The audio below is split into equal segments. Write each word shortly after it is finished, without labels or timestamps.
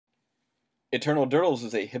Eternal Durdles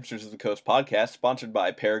is a Hipsters of the Coast podcast sponsored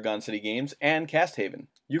by Paragon City Games and Casthaven.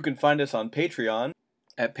 You can find us on Patreon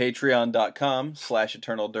at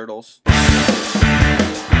patreon.com/eternaldurdles.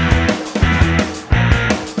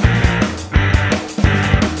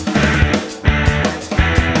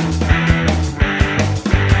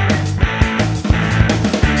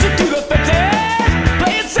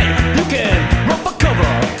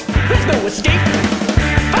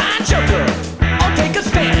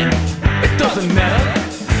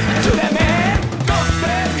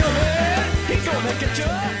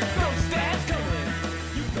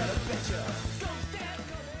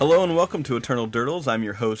 Hello and welcome to Eternal Durdles. I'm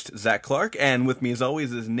your host, Zach Clark, and with me as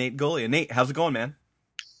always is Nate Golia. Nate, how's it going, man?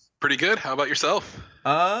 Pretty good. How about yourself?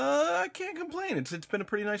 I can't complain. It's been a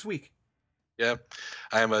pretty nice week. Yeah,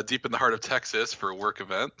 I am deep in the heart of Texas for a work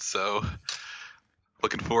event, so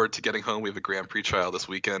looking forward to getting home. We have a Grand Prix trial this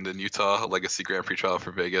weekend in Utah, a Legacy Grand Prix trial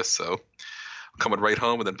for Vegas, so I'm coming right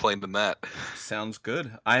home and then playing in that. Sounds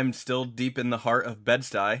good. I'm still deep in the heart of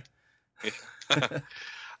Bed-Stuy.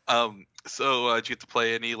 So did you get to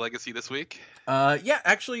play any Legacy this week? Yeah,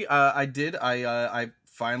 actually, I did. I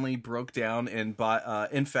finally broke down and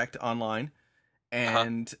bought Infect Online,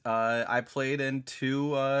 and I played in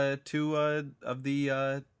two of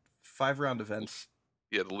the 5-round events.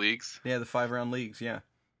 Yeah, the leagues. Yeah, the 5-round leagues. Yeah.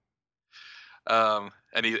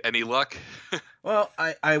 Any luck? Well,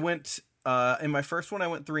 I went in my first one. I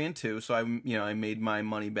went 3-2, so I made my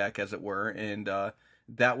money back, as it were, and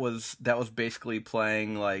that was basically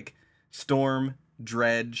playing like Storm,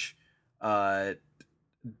 Dredge, Bug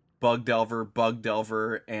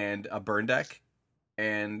Delver, and a burn deck.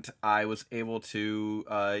 And I was able to,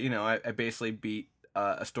 I basically beat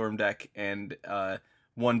a Storm deck and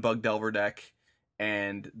one Bug Delver deck,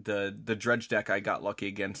 and the Dredge deck I got lucky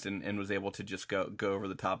against and was able to just go over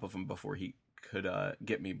the top of him before he could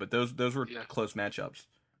get me. But those were close matchups.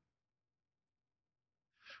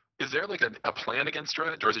 Is there like a plan against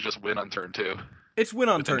Dredge, or is it just win on turn 2? It's win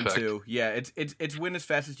on turn 2. Yeah, it's win as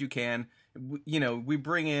fast as you can. We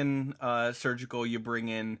bring in Surgical, you bring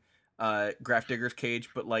in Grafdigger's Cage,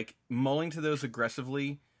 but like mulling to those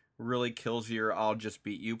aggressively really kills your I'll just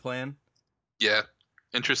beat you plan. Yeah,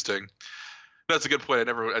 interesting. That's a good point.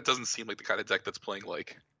 It doesn't seem like the kind of deck that's playing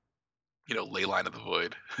like, Leyline of the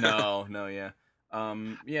Void. No, yeah.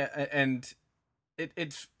 And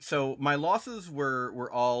it's so my losses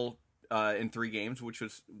were all in 3 games, which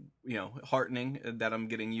was heartening that I'm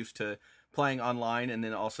getting used to playing online, and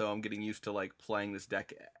then also I'm getting used to like playing this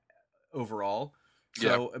deck overall.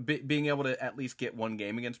 So being able to at least get 1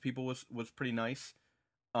 game against people was pretty nice.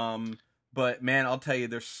 But man, I'll tell you,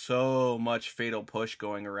 there's so much Fatal Push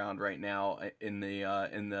going around right now in the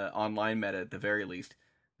online meta at the very least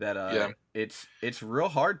that it's real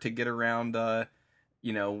hard to get around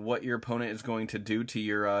what your opponent is going to do to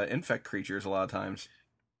your infect creatures a lot of times.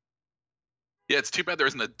 Yeah, it's too bad there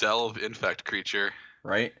isn't a Delve infect creature.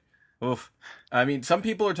 Right? Oof. I mean, some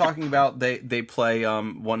people are talking about they play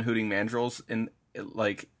one Hooting Mandrills in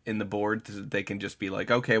the board. They can just be like,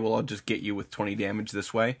 okay, well, I'll just get you with 20 damage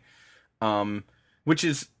this way. Which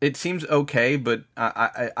is, it seems okay, but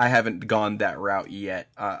I haven't gone that route yet.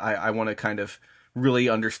 I want to kind of really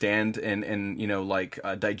understand and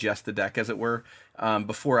digest the deck, as it were,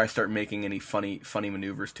 before I start making any funny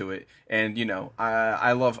maneuvers to it. And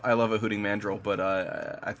I love a Hooting Mandrill, but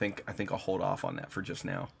I think I'll hold off on that for just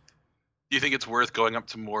now. Do you think it's worth going up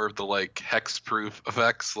to more of the like hex-proof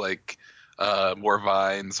effects, like more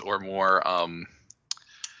vines or more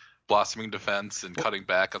blossoming defense, and cutting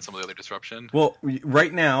back on some of the other disruption? Well,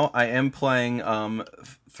 right now I am playing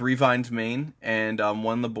 3 vines main and 1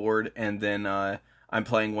 on the board, and then I'm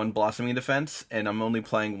playing 1 blossoming defense, and I'm only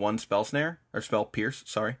playing 1 spell snare or spell pierce.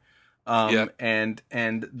 Sorry, and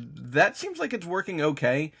that seems like it's working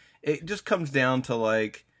okay. It just comes down to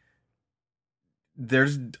like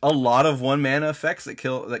there's a lot of 1 mana effects that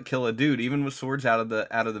kill a dude, even with swords out of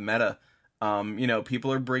the meta.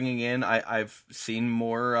 People are bringing in. I've seen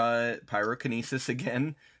more pyrokinesis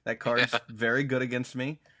again. That card's very good against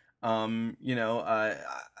me. I'm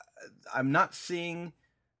not seeing.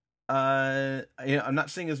 I'm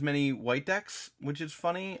not seeing as many white decks, which is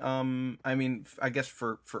funny. I mean, I guess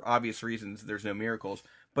for obvious reasons, there's no miracles,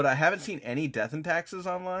 but I haven't seen any Death and Taxes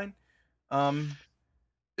online.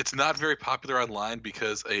 It's not very popular online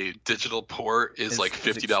because a digital port is like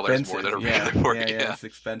 $50 more than a regular port. Yeah, it's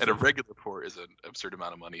expensive. And a regular port is an absurd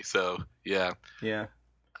amount of money. So, yeah.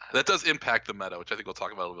 That does impact the meta, which I think we'll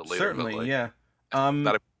talk about a little bit later. Certainly, but, yeah.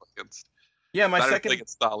 Not against my second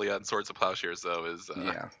against Thalia and Swords of Plowshares, though, is...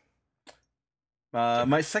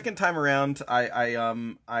 My second time around,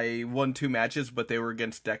 I won 2 matches, but they were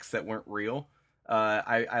against decks that weren't real.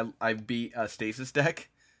 I beat a Stasis deck,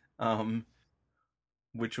 um,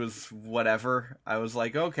 which was whatever. I was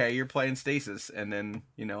like, okay, you're playing Stasis, and then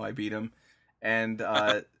I beat him, and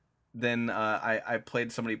then I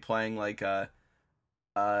played somebody playing like a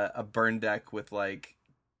burn deck with like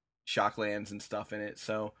shocklands and stuff in it,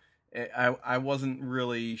 so. I wasn't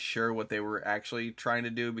really sure what they were actually trying to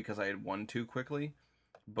do because I had won too quickly,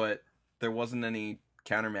 but there wasn't any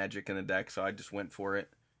counter magic in the deck, so I just went for it.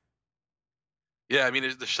 Yeah, I mean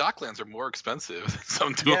the shocklands are more expensive than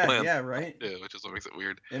some dual lands. Yeah, right. Yeah, which is what makes it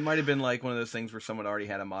weird. It might have been like one of those things where someone already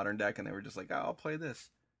had a modern deck and they were just like, "Oh, I'll play this,"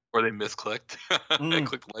 or they misclicked and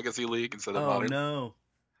clicked Legacy League instead of Modern. Oh no,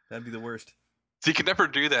 that'd be the worst. So you can never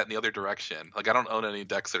do that in the other direction. Like I don't own any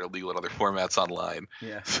decks that are legal in other formats online.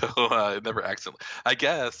 Yeah. So never accidentally. I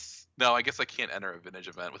guess I can't enter a vintage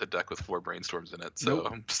event with a deck with 4 brainstorms in it. So Nope.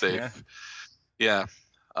 I'm safe. Yeah.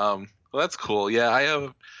 Well, that's cool. Yeah,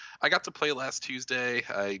 I got to play last Tuesday.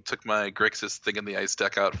 I took my Grixis Thing in the Ice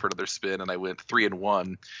deck out for another spin, and I went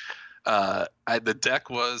 3-1. The deck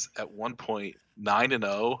was at one point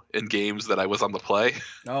 9-0 in games that I was on the play.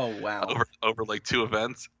 Oh wow. over like 2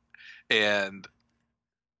 events. And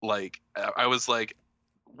like I was like,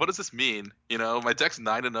 what does this mean? My deck's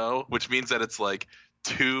 9-0, which means that it's like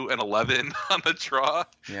 2-11 on the draw.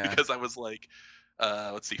 Yeah. Because I was like,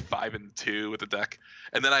 5-2 with the deck,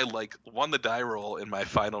 and then I like won the die roll in my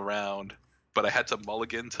final round, but I had to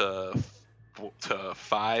mulligan to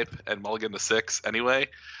 5 and mulligan to 6 anyway.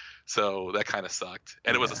 So that kind of sucked.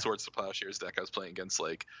 And it was a Swords to Plowshares deck. I was playing against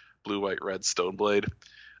like blue, white, red Stoneblade.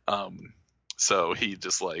 So he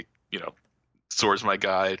just like swords my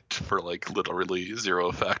guy for like literally 0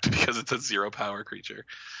 effect because it's a 0 power creature.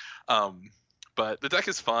 But the deck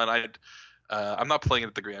is fun. I'm not playing it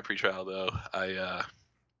at the Grand Prix trial though.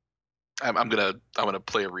 I'm gonna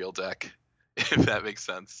play a real deck if that makes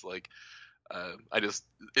sense. Like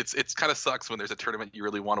it's kind of sucks when there's a tournament you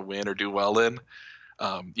really want to win or do well in.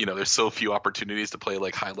 There's so few opportunities to play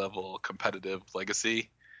like high level competitive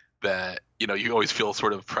Legacy that you always feel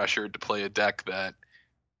sort of pressured to play a deck that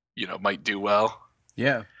might do well.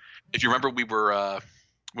 Yeah. If you remember,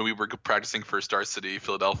 when we were practicing for Star City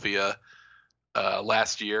Philadelphia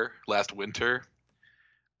last winter,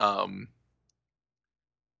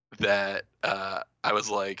 that I was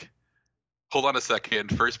like, hold on a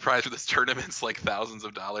second, first prize for this tournament's like thousands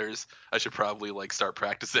of dollars. I should probably like start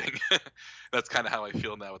practicing. That's kind of how I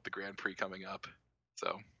feel now with the Grand Prix coming up.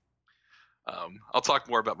 So I'll talk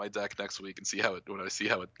more about my deck next week and when I see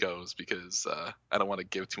how it goes, because I don't want to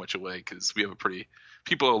give too much away, because we have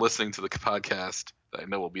people are listening to the podcast that I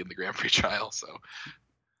know will be in the Grand Prix trial. So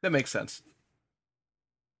that makes sense.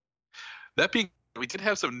 That being, we did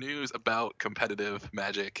have some news about competitive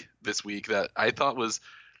Magic this week that I thought was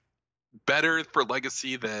better for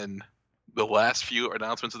Legacy than the last few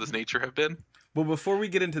announcements of this nature have been. Well, before we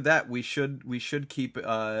get into that, we should keep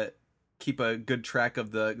a good track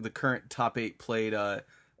of the current top 8 played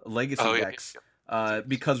Legacy decks.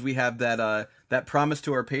 Because we have that promise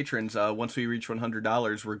to our patrons. Once we reach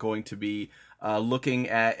 $100, we're going to be looking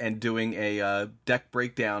at and doing a deck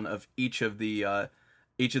breakdown of each of the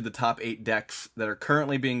top 8 decks that are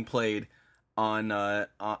currently being played in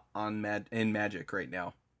Magic right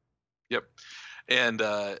now. Yep, and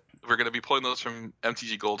we're going to be pulling those from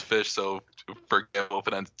MTG Goldfish. So for example,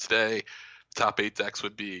 open end today, top 8 decks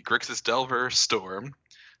would be Grixis Delver Storm,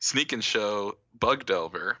 Sneak and Show Bug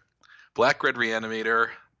Delver, Black Red Reanimator,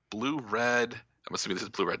 Blue Red. I'm assuming this is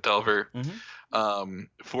Blue Red Delver. Mm-hmm.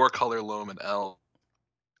 4-color Loam and L.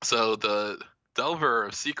 So the Delver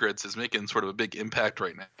of Secrets is making sort of a big impact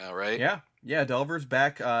right now, right? Yeah. Delver's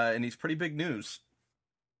back, and he's pretty big news.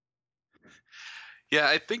 Yeah,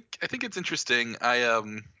 I think it's interesting.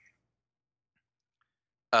 There's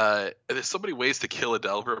so many ways to kill a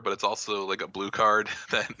Delver, but it's also like a blue card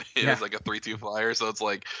that is like a 3/2 flyer. So it's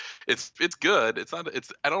like it's good.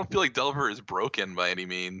 I don't feel like Delver is broken by any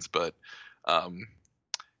means, but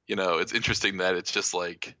it's interesting that it's just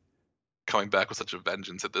like coming back with such a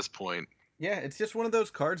vengeance at this point. Yeah, it's just one of those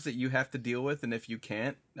cards that you have to deal with, and if you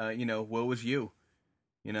can't, woe is you.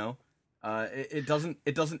 It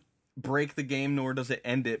doesn't break the game, nor does it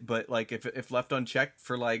end it. But like if left unchecked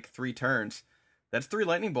for like 3 turns, that's 3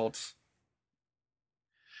 lightning bolts.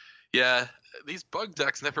 Yeah, these bug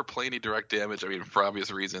decks never play any direct damage. I mean, for obvious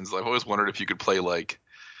reasons. I've always wondered if you could play like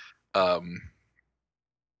Bump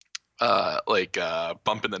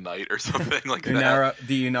in the Night or something like that.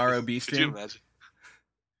 The Unaro Beast. Could you imagine?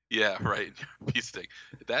 Yeah, right. Beasting.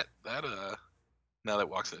 That now that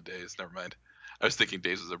walks in a daze. Never mind. I was thinking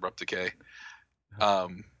Days was Abrupt Decay.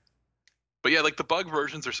 Um, but yeah, like the bug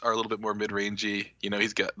versions are a little bit more mid-rangey.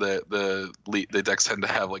 He's got the decks tend to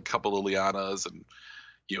have like a couple of Lianas and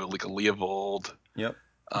like a Leovold. Yep.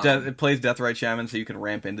 Um, It plays Deathrite Shaman, so you can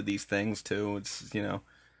ramp into these things too. It's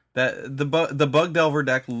that the Bug Delver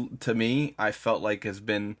deck to me, I felt like has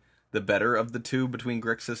been the better of the two between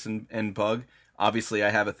Grixis and Bug. Obviously, I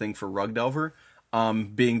have a thing for Rug Delver,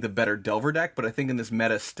 being the better Delver deck, but I think in this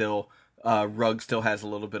meta still, Rug still has a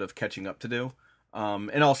little bit of catching up to do.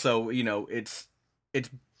 And also, it's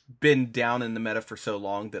been down in the meta for so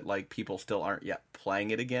long that like people still aren't yet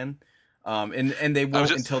playing it again. And they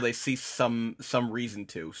won't until they see some reason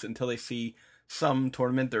to. So until they see some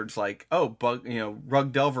tournament, they're just like, oh,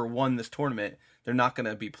 Rug Delver won this tournament. They're not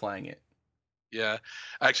gonna be playing it. Yeah,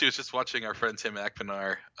 I actually was just watching our friend Tim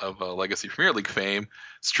Akpinar of Legacy Premier League fame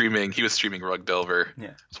streaming. He was streaming Rug Delver.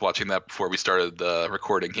 Yeah. I was watching that before we started the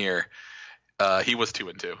recording here. He was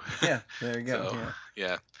 2-2. Yeah, there you go. So,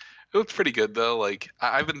 yeah, it was pretty good though. Like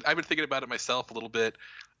I've been thinking about it myself a little bit.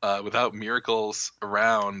 Without miracles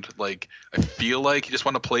around, like I feel like you just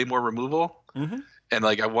want to play more removal, and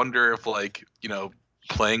like I wonder if like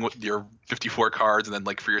playing with your 54 cards and then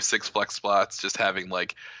like for your 6 flex spots, just having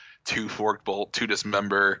like 2 Forked Bolt, 2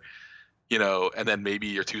 Dismember, and then maybe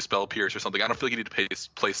your 2 Spell Pierce or something. I don't feel like you need to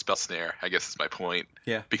play Spell Snare, I guess is my point.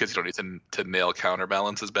 Yeah. Because you don't need to nail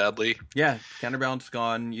Counterbalance as badly. Yeah, Counterbalance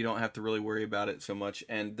gone. You don't have to really worry about it so much.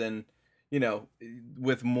 And then,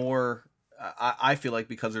 with more, I feel like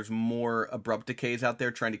because there's more Abrupt Decays out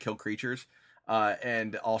there trying to kill creatures,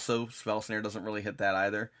 and also Spell Snare doesn't really hit that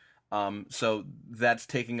either. So that's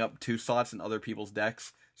taking up 2 slots in other people's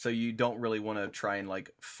decks. So you don't really want to try and like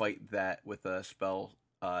fight that with a Spell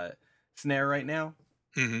Snare right now.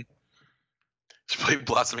 Mm-hmm. Just play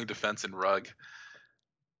Blossoming Defense and Rug.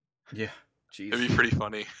 Yeah, jeez. It'd be pretty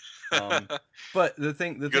funny. But the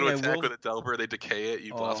thing go to attack with a Delver, they decay it.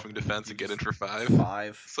 You Blossoming Defense and get in for 5.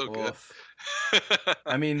 5. So good.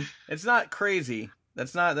 I mean, it's not crazy.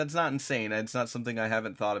 That's not insane. It's not something I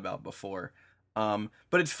haven't thought about before. But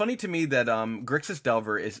it's funny to me that Grixis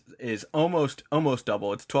Delver is almost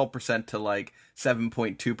double. It's 12% to like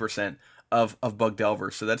 7.2% of Bug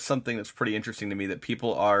Delver. So that's something that's pretty interesting to me, that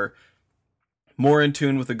people are more in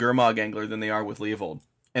tune with the Gurmag Angler than they are with Leovold.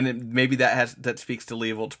 And maybe that speaks to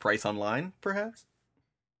Leovold's price online, perhaps?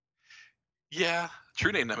 Yeah.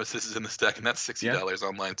 True Name Nemesis is in this deck, and that's $60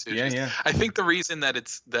 online too. Yeah. I think the reason that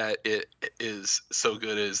it is so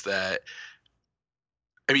good is that,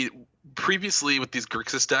 I mean, previously with these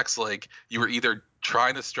Grixis decks, like you were either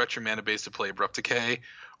trying to stretch your mana base to play Abrupt Decay,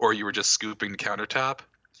 or you were just scooping to countertop.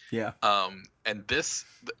 Yeah. And this,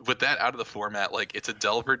 with that out of the format, like it's a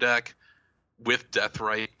Delver deck with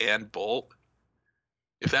Deathrite and Bolt,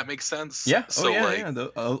 if that makes sense. Yeah.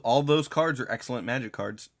 All those cards are excellent Magic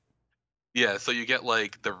cards. Yeah, so you get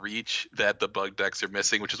like the reach that the bug decks are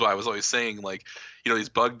missing, which is why I was always saying, like, these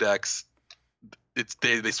bug decks,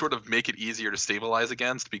 they sort of make it easier to stabilize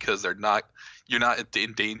against, because you're not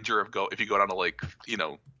in danger of if you go down to like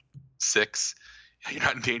 6, you're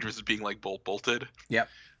not in danger of being like bolted. Yep.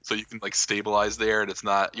 So you can like stabilize there, and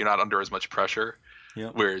you're not under as much pressure.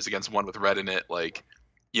 Yep. Whereas against one with red in it, like,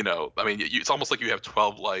 I mean, it's almost like you have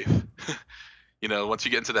 12 life. Once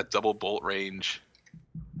you get into that double bolt range,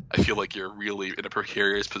 I feel like you're really in a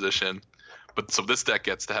precarious position. But so this deck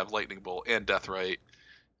gets to have Lightning Bolt and Deathrite.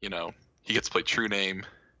 He gets to play True Name,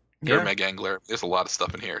 Gurmag Angler. There's a lot of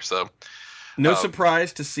stuff in here. So no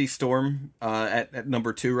surprise to see Storm at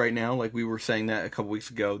number 2 right now. Like we were saying that a couple weeks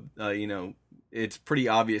ago. It's pretty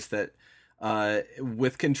obvious that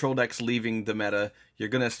with control decks leaving the meta, you're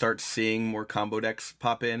gonna start seeing more combo decks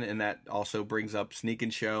pop in, and that also brings up Sneak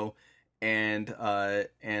and Show. And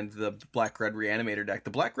the Black-Red Reanimator deck.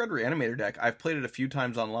 The Black-Red Reanimator deck, I've played it a few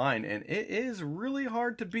times online, and it is really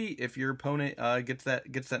hard to beat if your opponent gets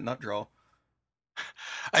that nut draw.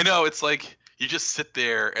 I know, it's like you just sit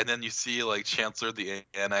there, and then you see like Chancellor of the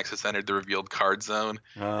Annex has entered the revealed card zone.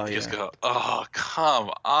 You just go, oh,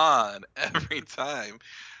 come on, every time.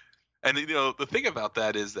 And the thing about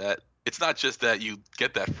that is that it's not just that you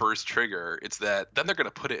get that first trigger, it's that then they're going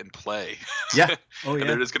to put it in play. Yeah. Oh, and yeah.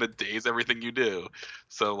 they're just going to daze everything you do.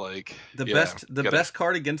 So, like, the best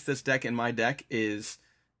card against this deck in my deck is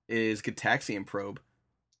Gitaxian Probe.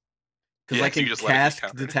 Because I can cast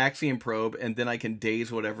Gitaxian Probe, and then I can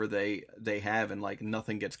daze whatever they have, and like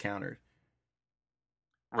nothing gets countered.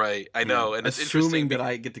 Right. I know. And it's assuming that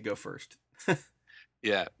I get to go first.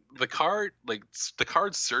 Yeah. The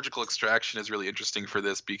card's Surgical Extraction is really interesting for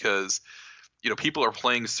this, because people are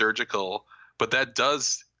playing Surgical, but that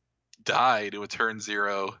does die to a turn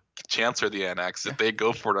 0 Chancellor of the Annex. If they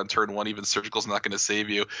go for it on turn 1, even Surgical's not going to save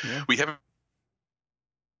you. Yeah. We haven't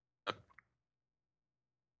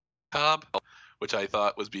Cobb, which I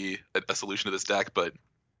thought was be a solution to this deck, but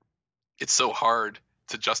it's so hard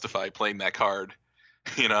to justify playing that card,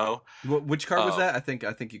 you know. Which card was that? I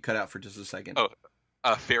think you cut out for just a second. Oh,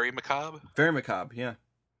 Fairy Macabre. Fairy Macabre, yeah.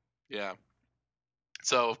 Yeah.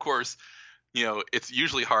 So of course, it's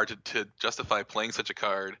usually hard to justify playing such a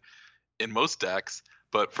card in most decks,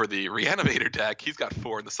 but for the Reanimator deck, he's got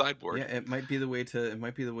 4 in the sideboard. Yeah, it might be the way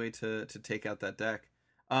to take out that deck.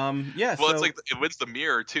 It's like it wins the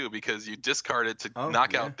mirror too, because you discard it to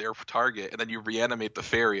knock out their target, and then you reanimate the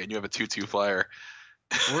fairy, and you have a 2/2 flyer.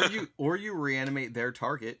 or you reanimate their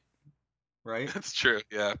target, right? That's true.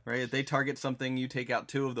 Yeah. Right. If they target something, you take out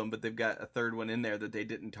 2 of them, but they've got a third one in there that they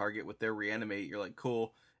didn't target with their reanimate. You're like,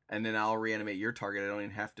 cool, and then I'll reanimate your target. I don't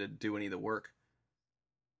even have to do any of the work.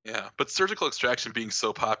 Yeah, but Surgical Extraction being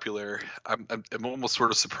so popular, I'm almost sort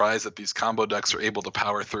of surprised that these combo decks are able to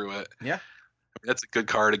power through it. Yeah. That's a good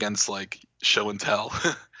card against like show and tell.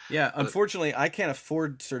 Yeah, unfortunately, I can't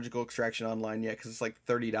afford Surgical Extraction online yet because it's like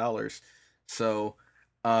 $30. So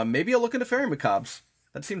maybe I'll look into Fairy Macabres.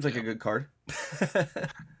 That seems like a good card.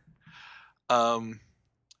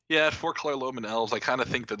 4-color Loam and Elves. I kind of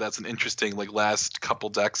think that that's an interesting like last couple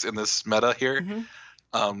decks in this meta here.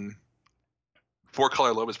 Mm-hmm.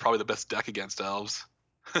 4-color Loam is probably the best deck against Elves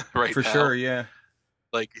right For now. sure, yeah.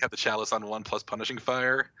 Like you have the Chalice on 1 plus Punishing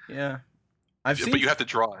Fire. Yeah. But you have to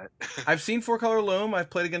draw it. I've seen 4-color Loam.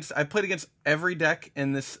 I've played against every deck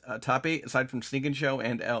in this top 8 aside from Sneak and Show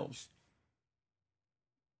and Elves.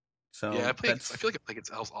 So yeah, I feel like I play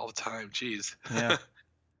against Elves all the time. Jeez. Yeah.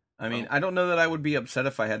 I mean, I don't know that I would be upset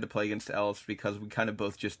if I had to play against Elves because we kind of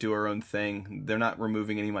both just do our own thing. They're not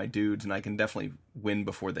removing any of my dudes, and I can definitely win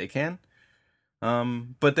before they can.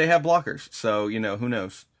 But they have blockers, so who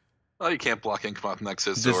knows. Oh, you can't block Inkmoth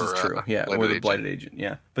Nexus. This is true, yeah, or the Blighted Agent,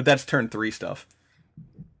 yeah. But that's turn 3 stuff.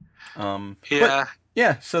 So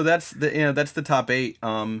that's the top 8.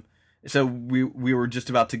 So we were just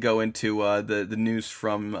about to go into the news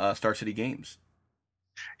from Star City Games.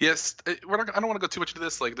 Yes, I don't want to go too much into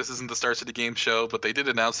this. Like, this isn't the Star City Games show, but they did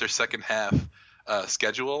announce their second half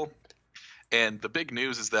schedule, and the big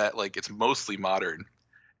news is that like it's mostly modern,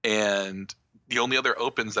 and the only other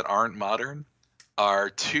opens that aren't modern are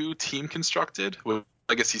 2 team constructed with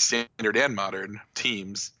Legacy Standard and Modern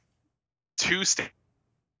teams, 2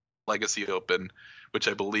 Legacy Open, which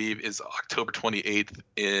I believe is October 28th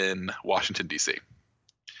in Washington, D.C.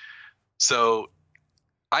 So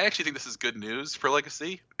I actually think this is good news for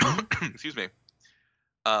Legacy. Excuse me.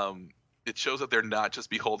 It shows that they're not just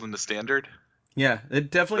beholden to Standard. Yeah,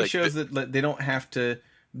 it definitely shows that they don't have to.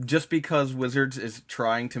 Just because Wizards is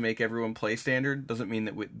trying to make everyone play Standard doesn't mean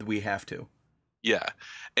that we have to. Yeah,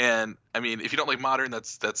 and I mean, if you don't like Modern,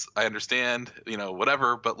 that's I understand,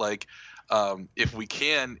 whatever. But like, if we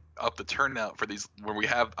can up the turnout for these, where we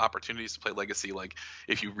have opportunities to play Legacy, like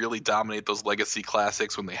if you really dominate those Legacy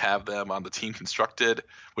Classics when they have them on the team constructed,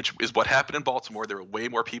 which is what happened in Baltimore. There were way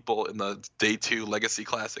more people in the Day 2 Legacy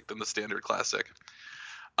Classic than the Standard Classic.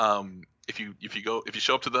 If you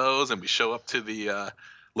show up to those, and we show up to the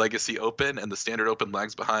Legacy Open, and the Standard Open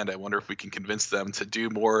lags behind, I wonder if we can convince them to do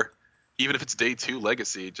more. Even if it's Day 2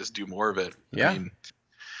 Legacy, just do more of it. Yeah. I mean,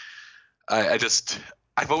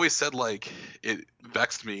 I've always said like it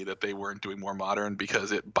vexed me that they weren't doing more Modern,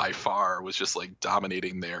 because it by far was just like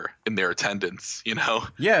dominating in their attendance. Yeah,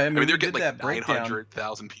 I mean they're getting like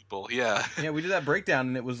 900,000 people. Yeah. Yeah, we did that breakdown,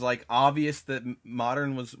 and it was like obvious that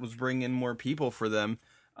Modern was bringing in more people for them.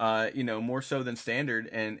 More so than Standard,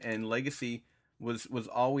 and Legacy was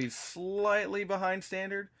always slightly behind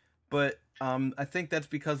Standard, but I think that's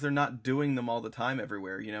because they're not doing them all the time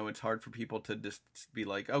everywhere. It's hard for people to just be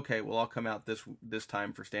like, okay, well, I'll come out this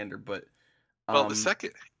time for Standard, but the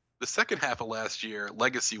second half of last year,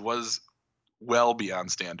 Legacy was well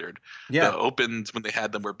beyond Standard. Yeah, the opens when they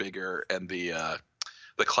had them were bigger, and the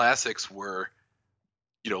classics were,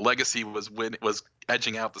 Legacy was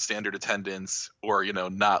edging out the Standard attendance, or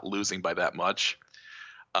not losing by that much,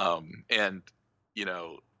 and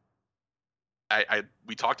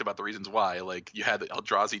we talked about the reasons why. Like, you had the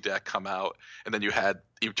Eldrazi deck come out, and then you had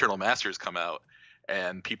Eternal Masters come out,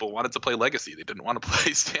 and people wanted to play Legacy. They didn't want to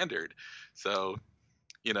play Standard. So,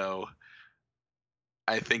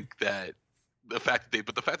 I think that the fact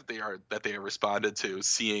that they responded to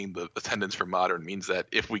seeing the attendance for Modern means that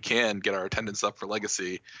if we can get our attendance up for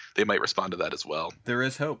Legacy, they might respond to that as well. There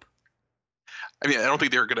is hope. I mean, I don't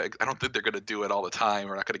think they're gonna do it all the time.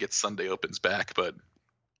 We're not gonna get Sunday opens back, but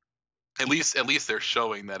at least they're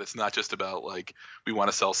showing that it's not just about like we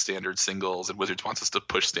want to sell Standard singles and Wizards wants us to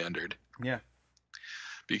push Standard. Yeah,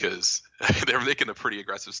 because they're making a pretty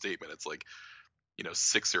aggressive statement. It's like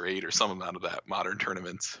 6 or 8 or some amount of that Modern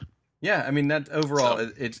tournaments. Yeah, I mean that overall,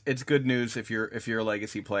 So it's good news if you're a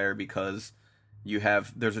legacy player because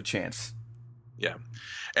there's a chance. yeah,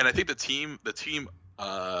 and I think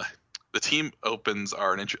uh, the team opens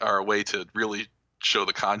are a way to really show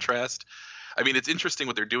the contrast. I mean, it's interesting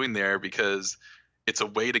what they're doing there because it's a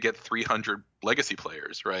way to get 300 legacy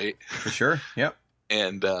players, right? For sure. Yep.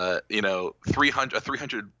 And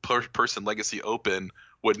 300 person legacy open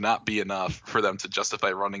would not be enough for them to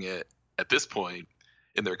justify running it at this point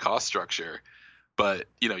in their cost structure. But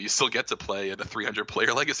you still get to play in a 300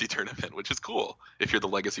 player legacy tournament, which is cool if you're the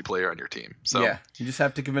legacy player on your team. So yeah, you just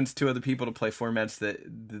have to convince two other people to play formats that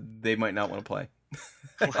they might not want to play.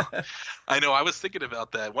 well, I know I was thinking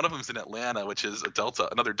about that. One of them's in Atlanta, which is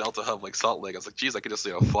another Delta hub like Salt Lake. I was like, geez, I could just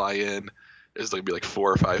fly in. There's gonna be like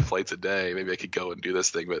 4 or 5 flights a day. Maybe I could go and do this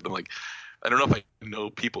thing. But I'm like, I don't know if I know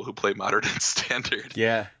people who play Modern and Standard.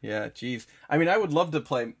 Yeah, geez. I mean, I would love to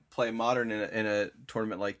play Modern in a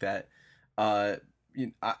tournament like that.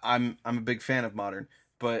 I'm a big fan of Modern,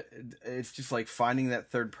 but it's just like finding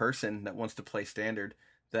that third person that wants to play Standard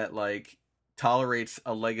that like tolerates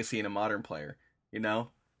a legacy and a Modern player. You know?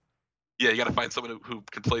 Yeah, you got to find someone who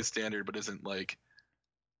can play Standard but isn't like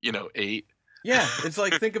 8. Yeah, it's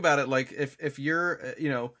like think about it. Like if you're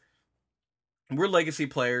we're legacy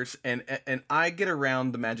players, and I get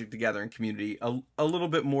around the Magic the Gathering community a little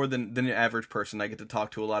bit more than an average person. I get to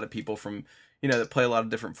talk to a lot of people from that play a lot of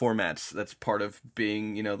different formats. That's part of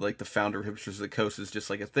being like the founder of Hipsters of the Coast. Is just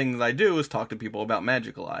like a thing that I do is talk to people about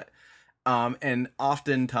Magic a lot. And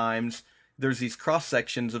oftentimes there's these cross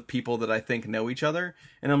sections of people that I think know each other,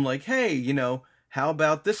 and I'm like, hey, how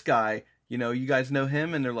about this guy? You guys know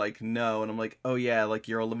him? And they're like, no. And I'm like, oh yeah, like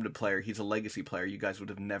you're a limited player. He's a legacy player. You guys would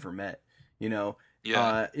have never met.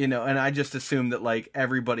 Yeah. And I just assume that like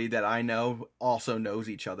everybody that I know also knows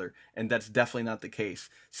each other, and that's definitely not the case.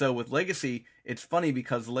 So with Legacy, it's funny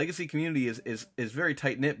because the Legacy community is very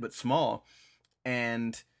tight knit but small,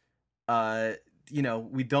 and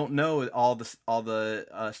we don't know all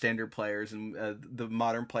the Standard players, and the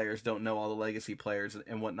Modern players don't know all the Legacy players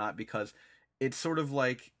and whatnot, because it's sort of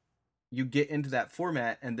like you get into that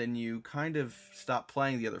format and then you kind of stop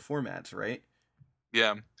playing the other formats, right?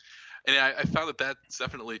 Yeah. And I found that that's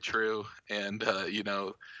definitely true, and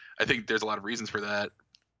I think there's a lot of reasons for that.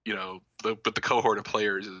 But the cohort of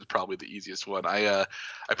players is probably the easiest one. I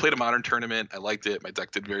played a Modern tournament. I liked it. My deck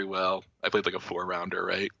did very well. I played like a 4-rounder,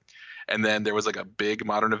 right? And then there was like a big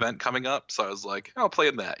Modern event coming up, so I was like, I'll play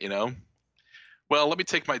in that. Well, let me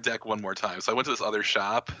take my deck one more time. So I went to this other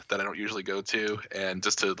shop that I don't usually go to, and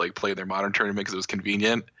just to like play in their Modern tournament because it was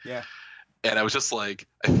convenient. Yeah. And I was just like,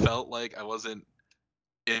 I felt like I wasn't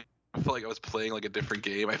in. I felt like I was playing like a different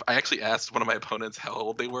game. I actually asked one of my opponents how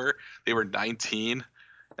old they were. They were 19.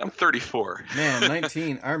 I'm 34. Man,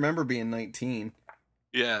 19. I remember being 19.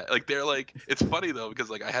 Yeah, like they're like, it's funny though because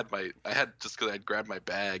like I had just because I'd grabbed my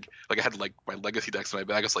bag, like I had like my legacy decks in my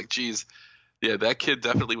bag. I was like, geez, yeah, that kid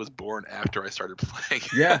definitely was born after I started playing.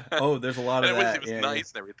 Yeah. Oh, there's a lot of that. It was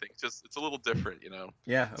nice and everything. It's a little different,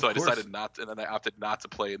 Yeah. So I decided not to, and then I opted not to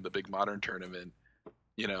play in the big Modern tournament,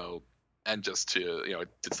 and just to I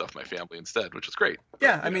did stuff with my family instead, which was great.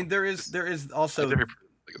 Yeah, I mean there is also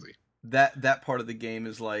that part of the game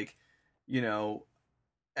is like,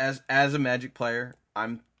 as a Magic player,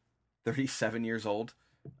 I'm 37 years old,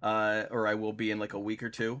 or I will be in like a week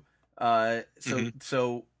or two.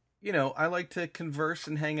 So I like to converse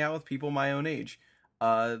and hang out with people my own age.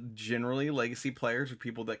 Generally, Legacy players are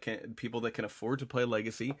people that can afford to play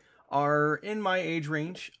Legacy are in my age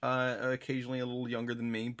range, occasionally a little younger than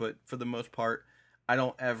me, but for the most part, I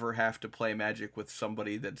don't ever have to play Magic with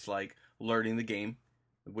somebody that's like learning the game,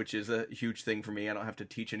 which is a huge thing for me. I don't have to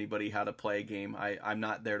teach anybody how to play a game. I'm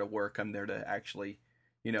not there to work. I'm there to actually,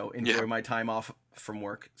 enjoy my time off from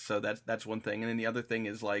work. So that's one thing. And then the other thing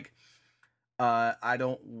is like, I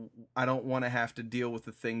don't want to have to deal with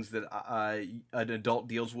the things that an adult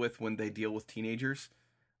deals with when they deal with teenagers.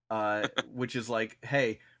 Which is like,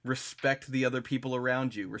 hey, respect the other people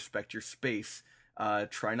around you, respect your space,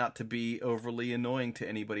 try not to be overly annoying to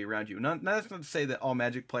anybody around you. Not to say that all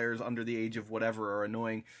Magic players under the age of whatever are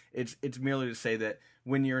annoying. It's merely to say that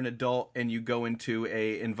when you're an adult and you go into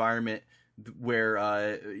a environment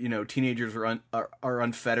where teenagers are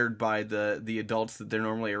unfettered by the adults that they're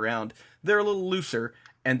normally around, they're a little looser,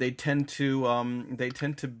 and they tend to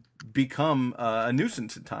become a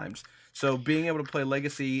nuisance at times. So being able to play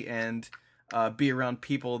Legacy and be around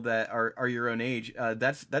people that are your own age,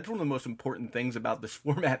 that's one of the most important things about this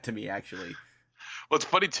format to me, actually. Well, it's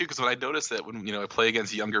funny too because when I noticed that when I play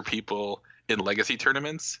against younger people in Legacy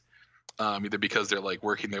tournaments, either because they're like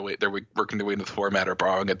working their way into the format or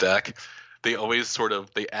borrowing a deck, they always sort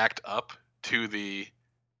of they act up to the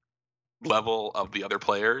level of the other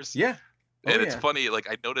players. Yeah. Oh And it's yeah. funny, like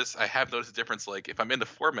I have noticed a difference. Like if I'm in the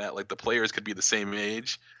format, like the players could be the same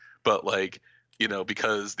age, but like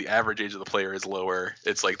because the average age of the player is lower,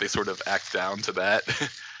 it's like they sort of act down to that.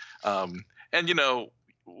 um, and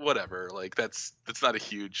whatever, like that's not a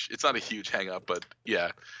huge it's not a huge hang up, but yeah,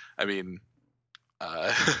 I mean,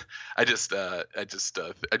 uh, I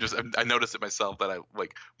noticed it myself that I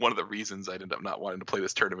like one of the reasons I ended up not wanting to play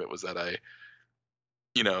this tournament was that I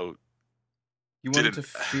you know You wanted to didn't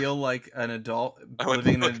feel like an adult I went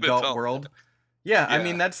living in an like an adult adult. world. Yeah, I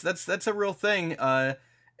mean Yeah. that's a real thing.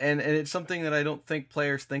 And it's something that I don't think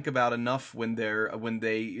players think about enough when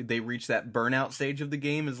they reach that burnout stage of the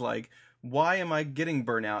game. Is like, why am I getting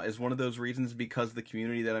burnout? Is one of those reasons because the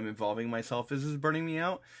community that I'm involving myself is burning me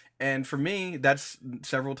out. And for me, that's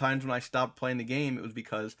several times when I stopped playing the game. It was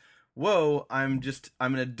because, whoa, I'm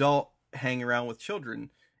an adult hanging around with children,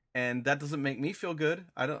 and that doesn't make me feel good.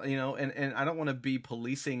 I don't, and I don't want to be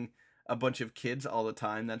policing a bunch of kids all the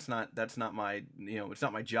time. That's not my, it's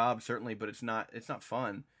not my job certainly, but it's not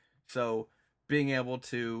fun. So being able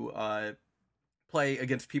to play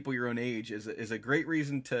against people your own age is a great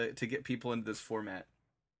reason to get people into this format.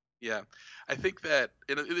 Yeah, I think that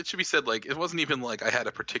it should be said, like it wasn't even like I had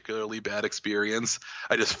a particularly bad experience.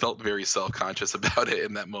 I just felt very self-conscious about it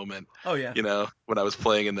in that moment. Oh yeah. When I was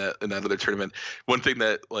playing in that other tournament. One thing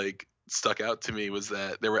that like stuck out to me was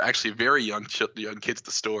that there were actually very young kids at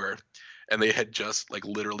the store, and they had just like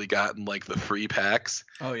literally gotten like the free packs.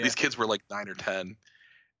 Oh yeah. These kids were like 9 or 10,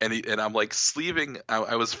 and I'm like sleeving.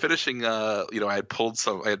 I was finishing. I had pulled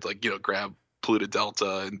some. I had like grabbed Polluted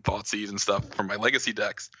Delta and Thoughtseize and stuff from my legacy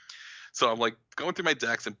decks. So I'm like going through my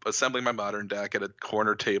decks and assembling my modern deck at a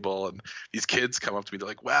corner table, and these kids come up to me. They're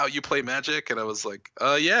like, "Wow, you play Magic?" And I was like,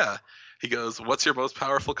 yeah." He goes, "What's your most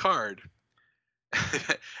powerful card?"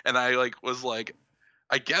 And I like was like,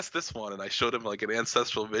 "I guess this one." And I showed him like an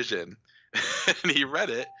Ancestral Vision, and he read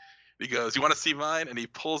it. He goes, "You want to see mine?" And he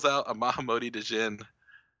pulls out a Mahamoti Djinn.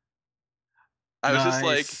 I was just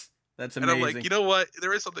like, Nice. That's and I'm like, amazing. you know what?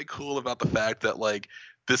 There is something cool about the fact that like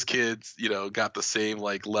this kid's, got the same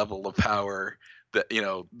like level of power that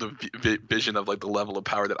the vision of like the level of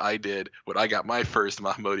power that I did when I got my first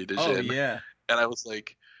Mahmoudi Oh Djinn. yeah. And I was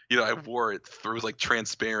like, I wore it. It was like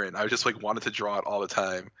transparent. I just like wanted to draw it all the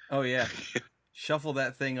time. Oh yeah. Shuffle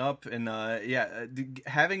that thing up, and yeah,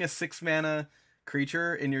 having a 6 mana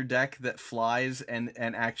creature in your deck that flies and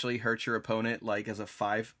actually hurts your opponent, like as a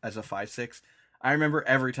 5/6. I remember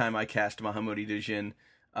every time I cast Mahamudi Djinn,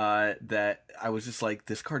 that I was just like,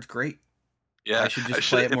 this card's great. Yeah, I should just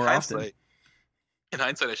play it more often. In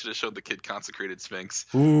hindsight, I should have showed the kid Consecrated Sphinx.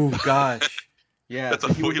 Ooh, gosh. Yeah, That's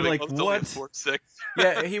a he would be like, it's only a what? 4/6.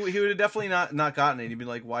 Yeah, he would have definitely not gotten it. He'd be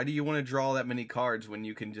like, why do you want to draw that many cards when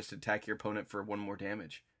you can just attack your opponent for one more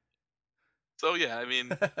damage? So yeah, I mean,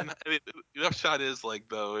 the upshot is like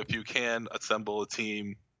though, if you can assemble a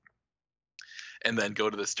team and then go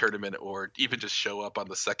to this tournament, or even just show up on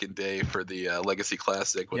the second day for the Legacy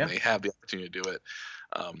Classic when Yeah. they have the opportunity to do it,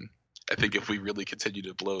 I think if we really continue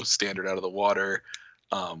to blow Standard out of the water,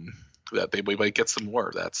 that we might get some more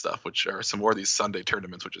of that stuff, which are some more of these Sunday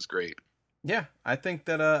tournaments, which is great. Yeah, I think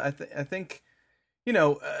that I think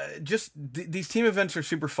just these team events are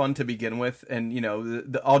super fun to begin with,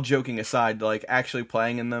 and all joking aside, like actually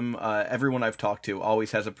playing in them, everyone I've talked to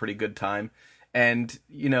always has a pretty good time, and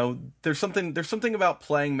there's something about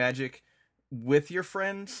playing Magic with your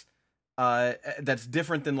friends that's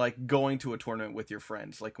different than like going to a tournament with your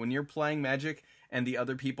friends. Like when you're playing Magic and the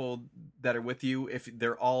other people that are with you, if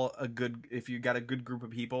you got a good group of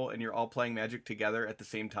people and you're all playing Magic together at the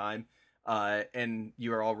same time, and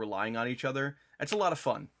you are all relying on each other, it's a lot of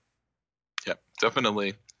fun. Yeah,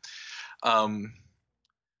 definitely. Um,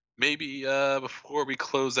 Maybe before we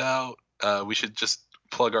close out, we should just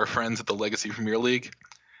plug our friends at the Legacy Premier League.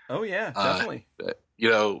 Oh yeah, definitely.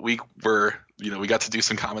 We got to do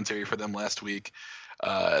some commentary for them last week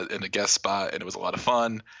in a guest spot, and it was a lot of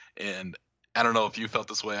fun. And I don't know if you felt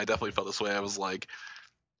this way. I definitely felt this way. I was like,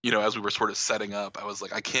 as we were sort of setting up, I was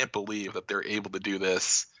like, I can't believe that they're able to do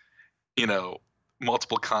this.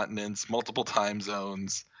 Multiple continents, multiple time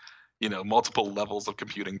zones, multiple levels of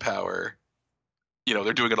computing power.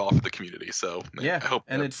 They're doing it all for the community. So Yeah, I hope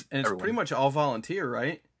and it's pretty much all volunteer,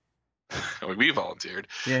 right? I mean, we volunteered.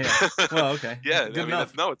 Yeah. Well, okay. Yeah, Good I mean,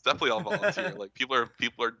 enough. it's definitely all volunteer. Like people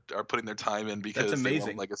are putting their time in because That's they amazing.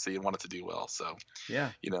 want Legacy and want it to do well. So Yeah.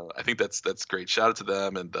 I think that's great. Shout out to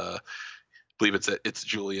them, and believe it's at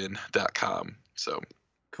itsjulian.com. So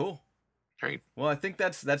Cool. Great. Well, I think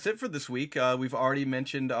that's it for this week. We've already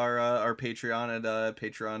mentioned our Patreon at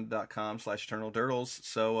patreon.com/EternalDurdles.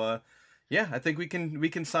 So yeah, I think we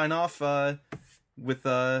can sign off with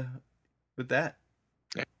that.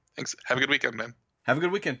 Yeah. Thanks. Have a good weekend, man. Have a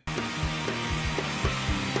good weekend.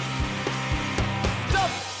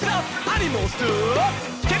 Stuff, animal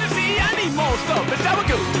stuff. Can you see animal stuff? That's how it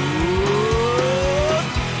goes.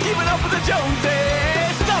 Keeping up with the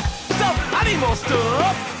Joneses. Stuff, animal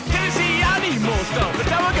stuff. Can you see animal stuff? That's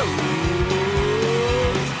how it goes.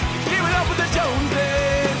 Keeping up with the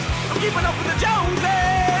Joneses. I'm keeping up with the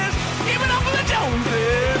Joneses. Keeping up with the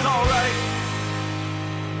Joneses. All right.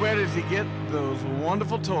 Where does he get those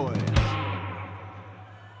wonderful toys?